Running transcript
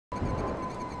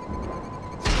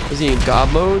Is he in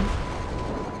God mode?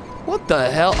 What the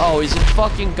hell? Oh, he's in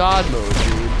fucking God mode,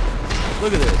 dude.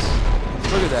 Look at this.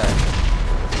 Look at that.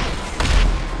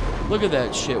 Look at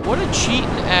that shit. What a cheating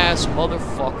ass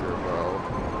motherfucker, bro.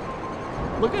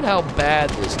 Look at how bad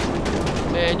this dude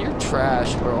is. Man, you're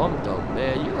trash, bro. I'm done,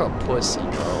 man. You're a pussy,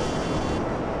 bro.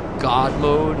 God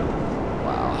mode?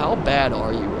 Wow, how bad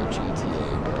are you at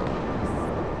GTA, bro?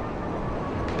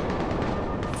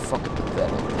 Fucking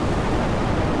pathetic.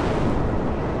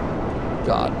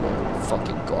 God mode.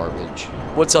 Fucking garbage.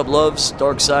 What's up, loves?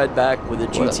 Darkside back with a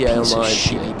GTA Online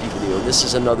PvP video. This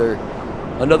is another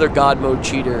God mode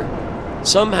cheater.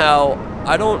 Somehow,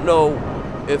 I don't know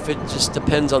if it just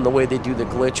depends on the way they do the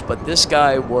glitch, but this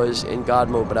guy was in God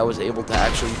mode, but I was able to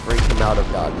actually break him out of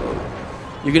God mode.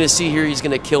 You're gonna see here he's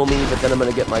gonna kill me, but then I'm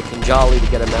gonna get my Kinjali to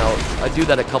get him out. I do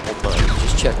that a couple times.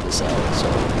 Just check this out. So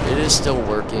it is still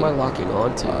working. What am I locking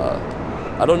onto?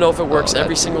 I don't know if it works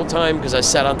every single time, because I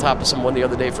sat on top of someone the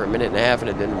other day for a minute and a half and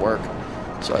it didn't work.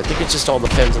 So I think it just all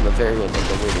depends on the variant of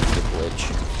the way they do the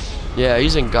glitch. Yeah,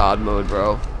 he's in God mode,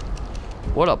 bro.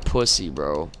 What a pussy,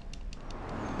 bro.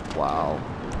 Wow.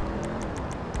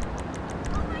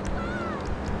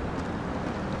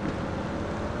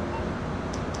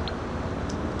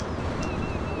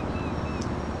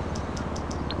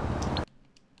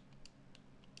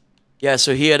 Yeah,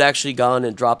 so he had actually gone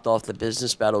and dropped off the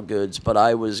business battle goods, but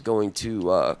I was going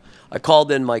to, I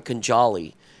called in my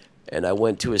Kinjali, and I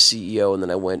went to a CEO, and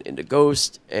then I went into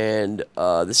Ghost, and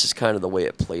this is kind of the way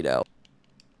it played out.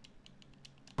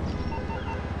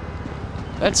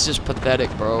 That's just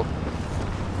pathetic, bro.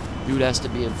 Dude has to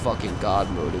be in fucking God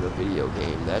mode in a video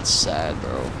game. That's sad,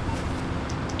 bro.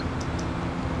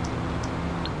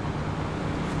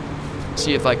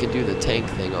 See if I can do the tank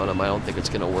thing on him. I don't think it's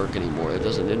gonna work anymore. It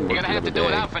didn't work the other day. You're gonna have to do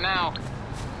it out for now.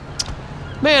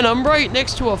 Man, I'm right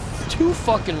next to two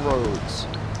fucking roads.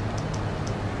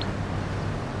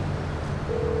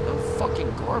 How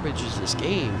fucking garbage is this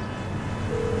game?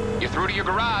 You're through to your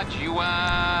garage. You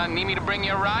need me to bring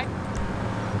you a ride?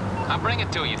 I'll bring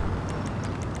it to you.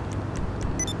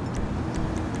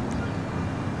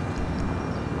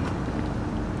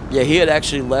 Yeah, he had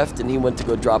actually left, and he went to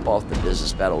go drop off the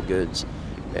business battle goods.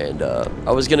 And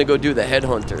I was going to go do the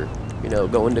headhunter, you know,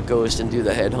 go into Ghost and do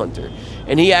the headhunter.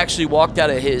 And he actually walked out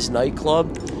of his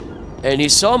nightclub, and he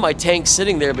saw my tank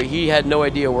sitting there, but he had no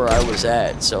idea where I was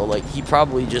at. So, like, he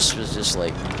probably just was just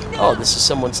like, oh, this is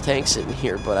someone's tank sitting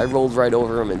here. But I rolled right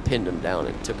over him and pinned him down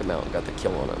and took him out and got the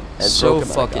kill on him. And so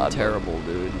fucking terrible,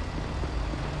 dude.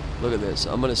 Look at this.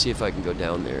 I'm going to see if I can go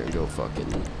down there and go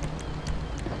fucking...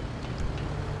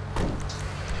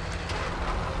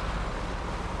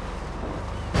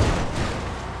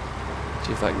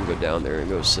 See if I can go down there and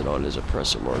go sit on his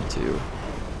Oppressor Mark II.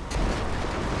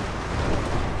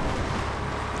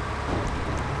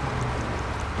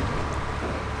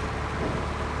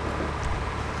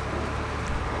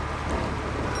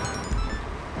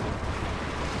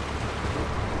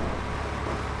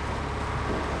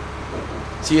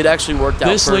 See, it actually worked out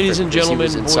this, perfect. Ladies and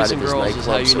gentlemen, boys and girls, is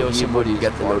how you know somebody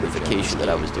get the notification that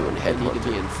I was doing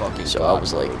headhunting. So I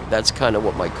was like, that's kind of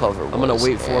what my cover was. I'm gonna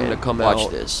wait for him to come out.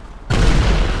 Watch this.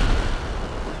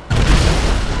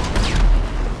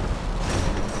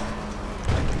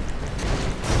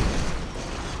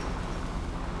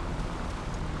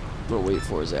 I'm gonna wait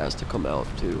for his ass to come out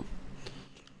too.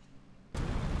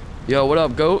 Yo, what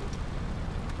up, goat?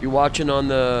 You watching on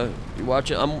the? You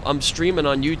watching? I'm streaming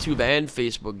on YouTube and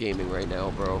Facebook Gaming right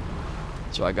now, bro.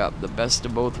 So I got the best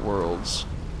of both worlds.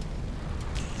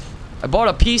 I bought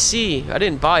a PC. I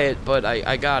didn't buy it, but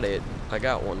I got it. I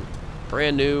got one,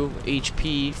 brand new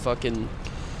HP. Fucking.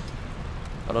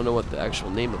 I don't know what the actual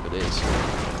name of it is.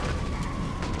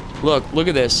 Look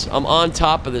at this. I'm on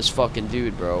top of this fucking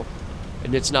dude, bro.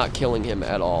 And it's not killing him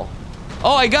at all.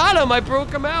 Oh, I got him! I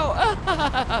broke him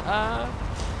out!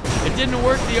 It didn't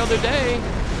work the other day.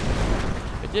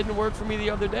 It didn't work for me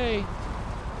the other day.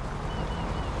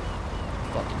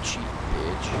 Fucking cheap,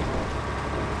 bitch.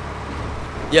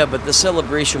 Yeah, but the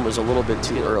celebration was a little bit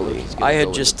too early. I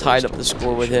had just tied up the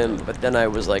score with him, but then I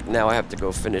was like, now I have to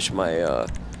go finish my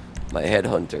my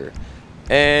headhunter.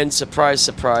 And surprise,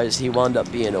 surprise, he wound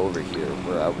up being over here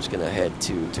where I was gonna head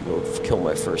to go kill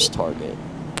my first target.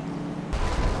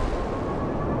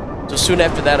 So soon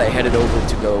after that, I headed over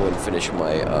to go and finish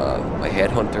my my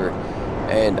headhunter,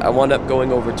 and I wound up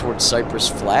going over towards Cypress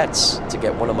Flats to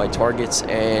get one of my targets,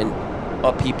 and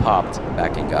up he popped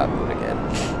back in God mode again.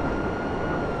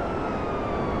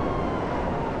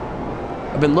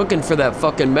 I've been looking for that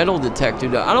fucking metal detector.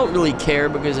 I don't really care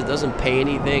because it doesn't pay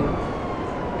anything.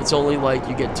 It's only like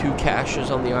you get 2 caches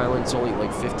on the island. It's only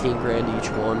like 15 grand each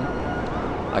one.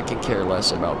 I could care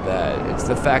less about that. It's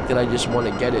the fact that I just want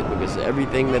to get it because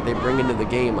everything that they bring into the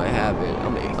game, I have it.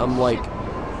 I'm like,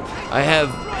 I have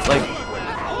like,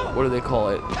 what do they call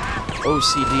it?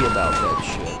 OCD about that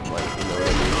shit. Like, you know what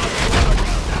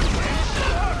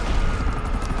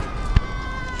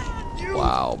I mean?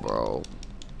 Wow, bro.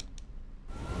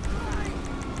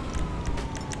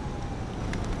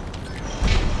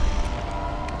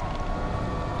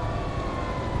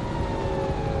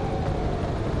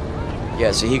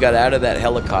 Yeah, so he got out of that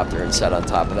helicopter and sat on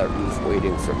top of that roof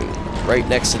waiting for me, right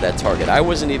next to that target. I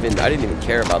didn't even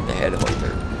care about the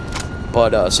headhunter.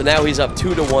 But, so now he's up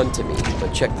 2-1 to me,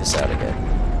 but check this out again.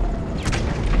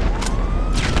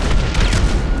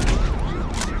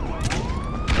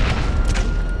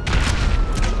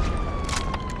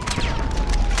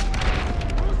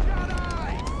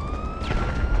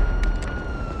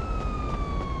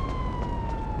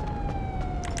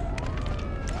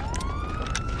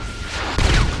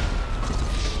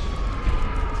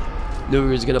 Knew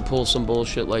he was gonna pull some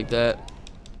bullshit like that.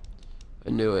 I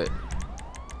knew it.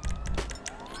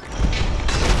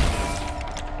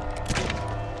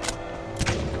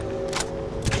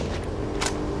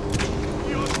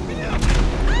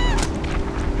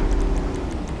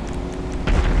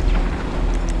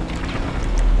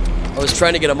 I was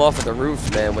trying to get him off of the roof,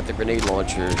 man, with the grenade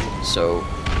launcher, so,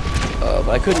 but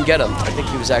I couldn't get him. I think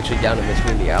he was actually down in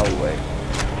between the alleyway.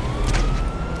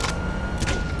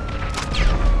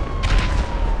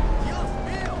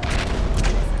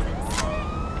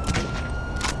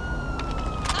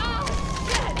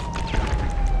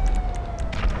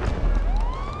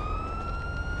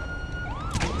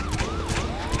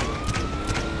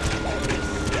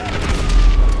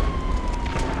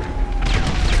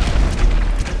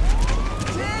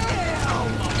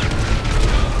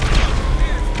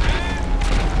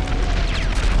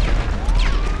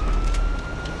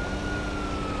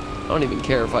 I don't even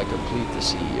care if I complete the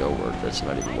CEO work. That's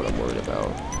not even what I'm worried about.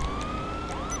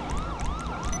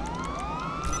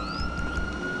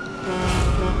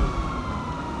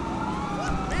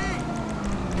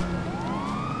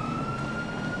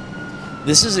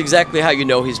 This is exactly how you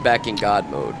know he's back in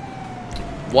God mode.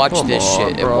 Watch this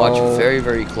shit and watch very,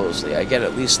 very closely. I get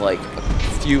at least like a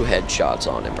few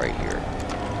headshots on him right here.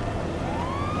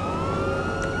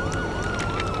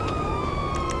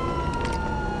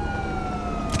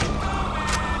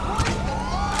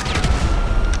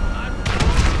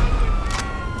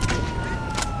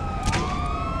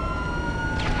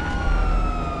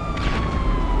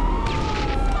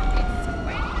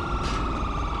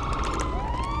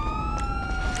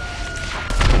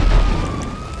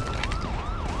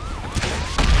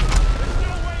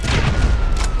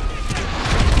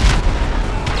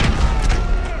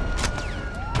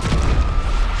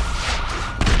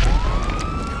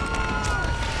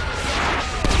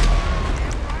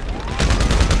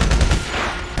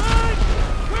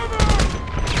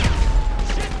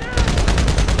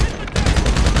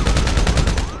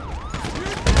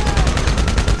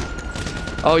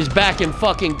 Oh, he's back in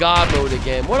fucking God mode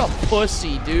again. What a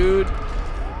pussy, dude.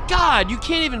 God, you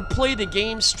can't even play the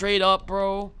game straight up,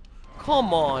 bro.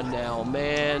 Come on now,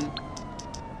 man.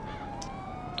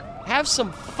 Have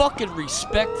some fucking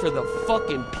respect for the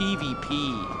fucking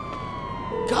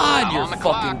PvP. God, you're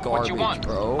fucking garbage,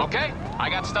 bro. Okay, I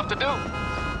got stuff to do.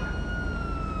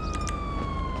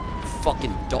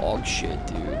 Fucking dog shit,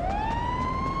 dude.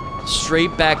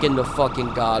 Straight back into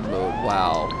fucking God mode.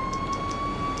 Wow.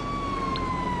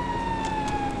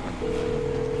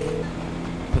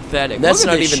 Pathetic. And that's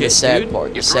not even shit, the sad dude.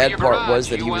 part. The sad part was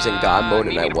that he was in God mode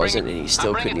and I wasn't, and he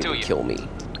still couldn't even kill me.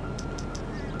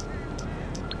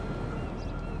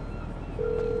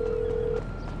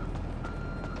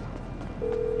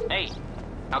 Hey,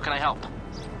 how can I help?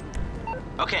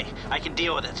 Okay, I can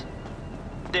deal with it.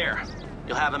 There,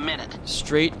 you'll have a minute.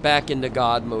 Straight back into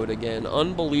God mode again.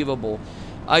 Unbelievable.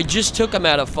 I just took him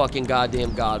out of fucking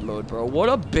goddamn God mode, bro. What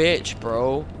a bitch,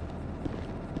 bro.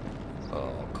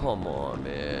 Oh, come on,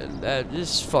 man.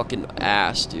 This is fucking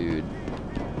ass, dude.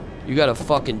 You gotta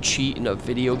fucking cheat in a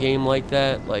video game like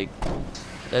that? Like,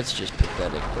 that's just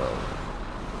pathetic, bro.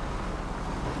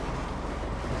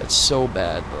 That's so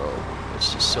bad, bro.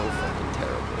 It's just so fucking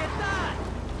terrible.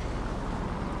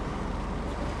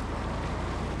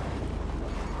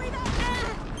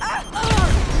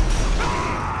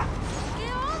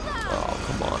 Oh,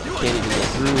 come on. I can't even get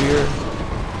through here.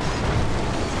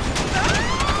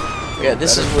 Yeah,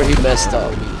 this is where he messed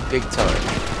up. Big time.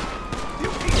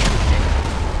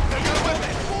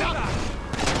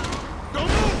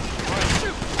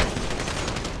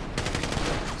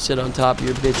 Sit on top of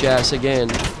your bitch ass again.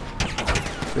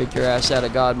 Break your ass out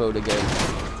of God mode again.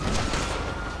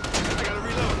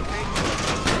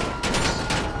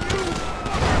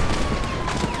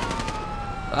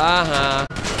 Uh-huh.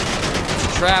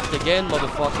 Trapped again,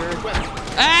 motherfucker.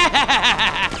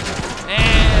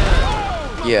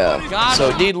 Yeah.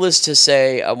 So needless to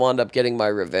say, I wound up getting my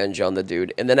revenge on the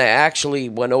dude, and then I actually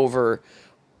went over.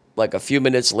 Like a few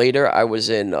minutes later, I was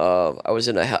in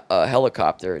a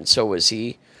helicopter, and so was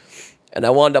he. And I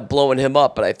wound up blowing him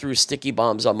up, but I threw sticky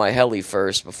bombs on my heli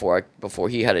first before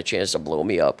he had a chance to blow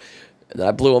me up. And then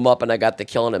I blew him up, and I got to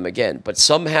killing him again. But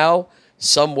somehow,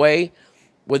 some way,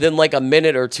 within like a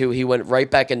minute or two, he went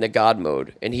right back into God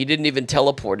mode, and he didn't even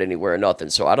teleport anywhere or nothing.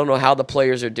 So I don't know how the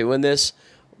players are doing this,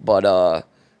 but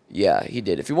yeah, he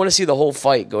did. If you want to see the whole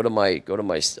fight, go to my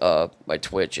my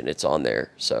Twitch, and it's on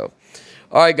there. So.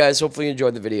 All right, guys, hopefully you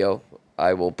enjoyed the video.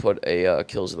 I will put a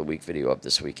Kills of the Week video up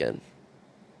this weekend.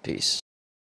 Peace.